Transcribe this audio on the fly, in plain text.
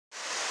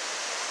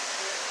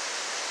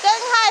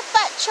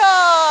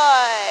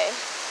Choi.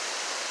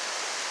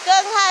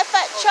 Gung Hai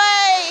Fat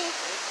Choi.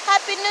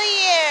 Happy New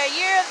Year,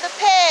 Year of the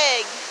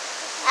Pig.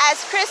 As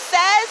Chris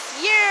says,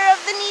 Year of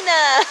the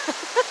Nina.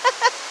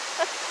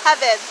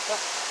 Heaven.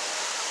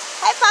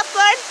 Hi,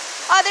 Popcorn.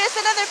 Oh, there's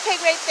another pig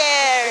right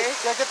there.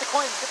 Yeah, get the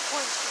coins,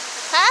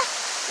 Huh?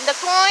 The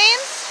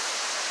coins?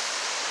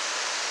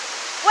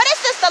 What is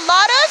this? The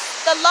lotus?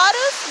 The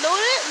lotus?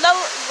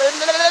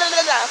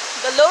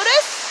 The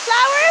lotus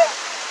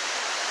flower?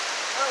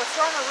 Oh, it's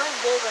starting to rain,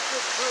 babe. I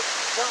feel good.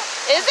 Jump.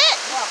 Is it?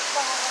 Yeah,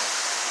 come on.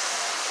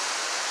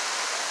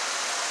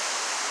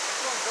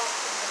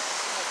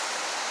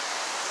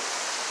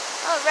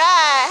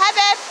 Alright. Hi,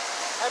 babe.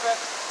 Hi,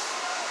 babe.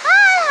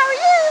 Hi, how are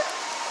you?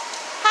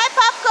 Hi,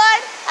 Popcorn.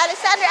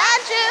 Alexander,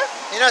 Andrew.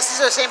 You know, these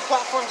are the same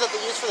platforms that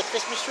they use for the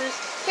Christmas trees.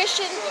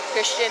 Christian,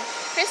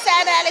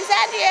 Christiana,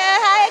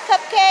 Alexandria, hi,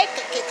 Cupcake,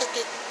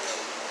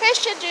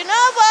 Christian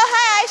Genova,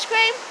 hi, Ice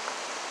Cream.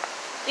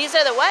 These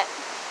are the what?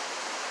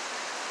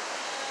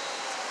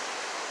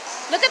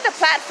 Look at the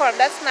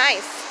platform, that's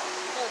nice.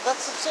 Yeah,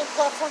 that's the same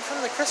platform from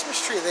the Christmas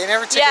tree. They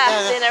never take it down.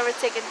 Yeah, they never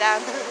take it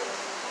down.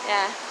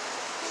 Yeah.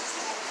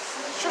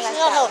 It trips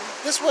me out how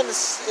this one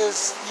is,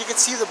 you can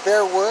see the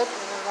bare wood,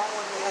 and then that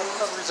one they have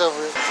covers over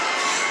it.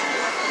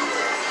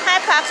 Hi,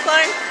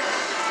 Popcorn.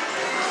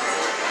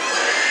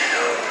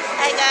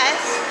 Hi, guys.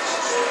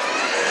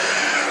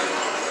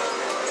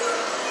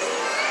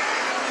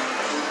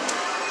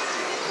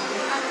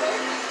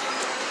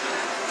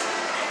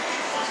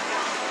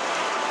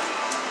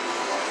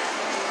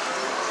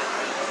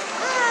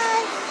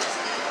 Hi.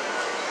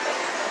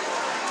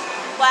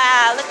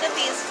 Wow, look at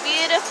these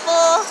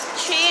beautiful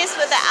trees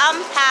with the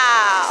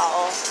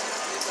ampao.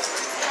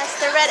 That's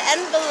the red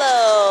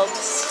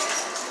envelopes.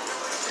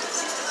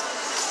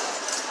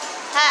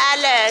 Hi,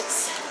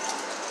 Alex.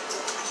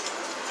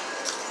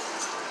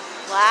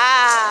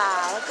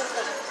 Wow, look at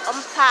the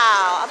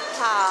ampao.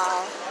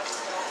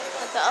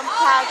 At the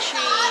ampao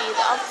tree,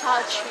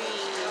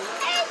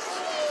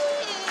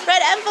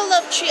 Red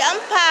envelope tree,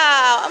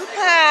 ampao.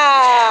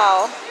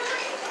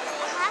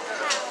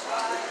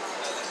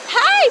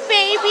 Hi,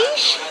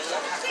 babies.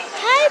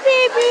 Hi,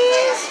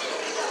 babies.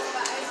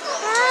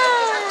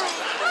 Hi.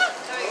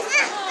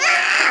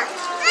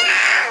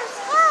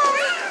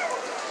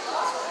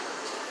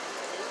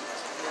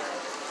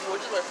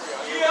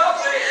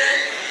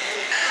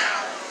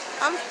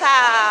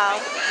 Ampao.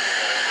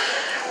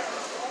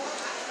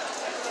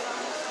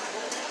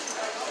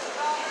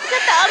 Look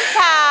at the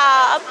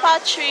ampao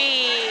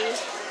tree.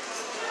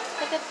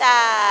 Look at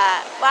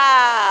that.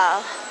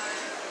 Wow.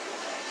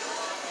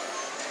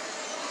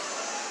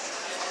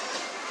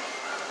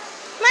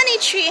 Money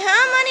tree,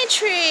 huh? Money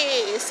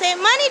tree. Say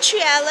money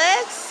tree,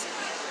 Alex.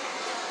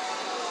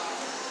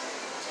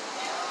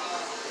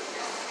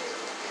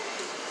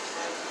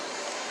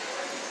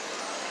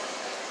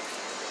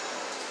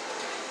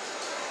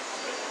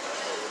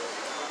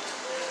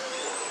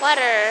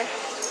 Water.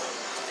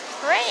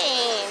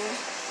 Rain.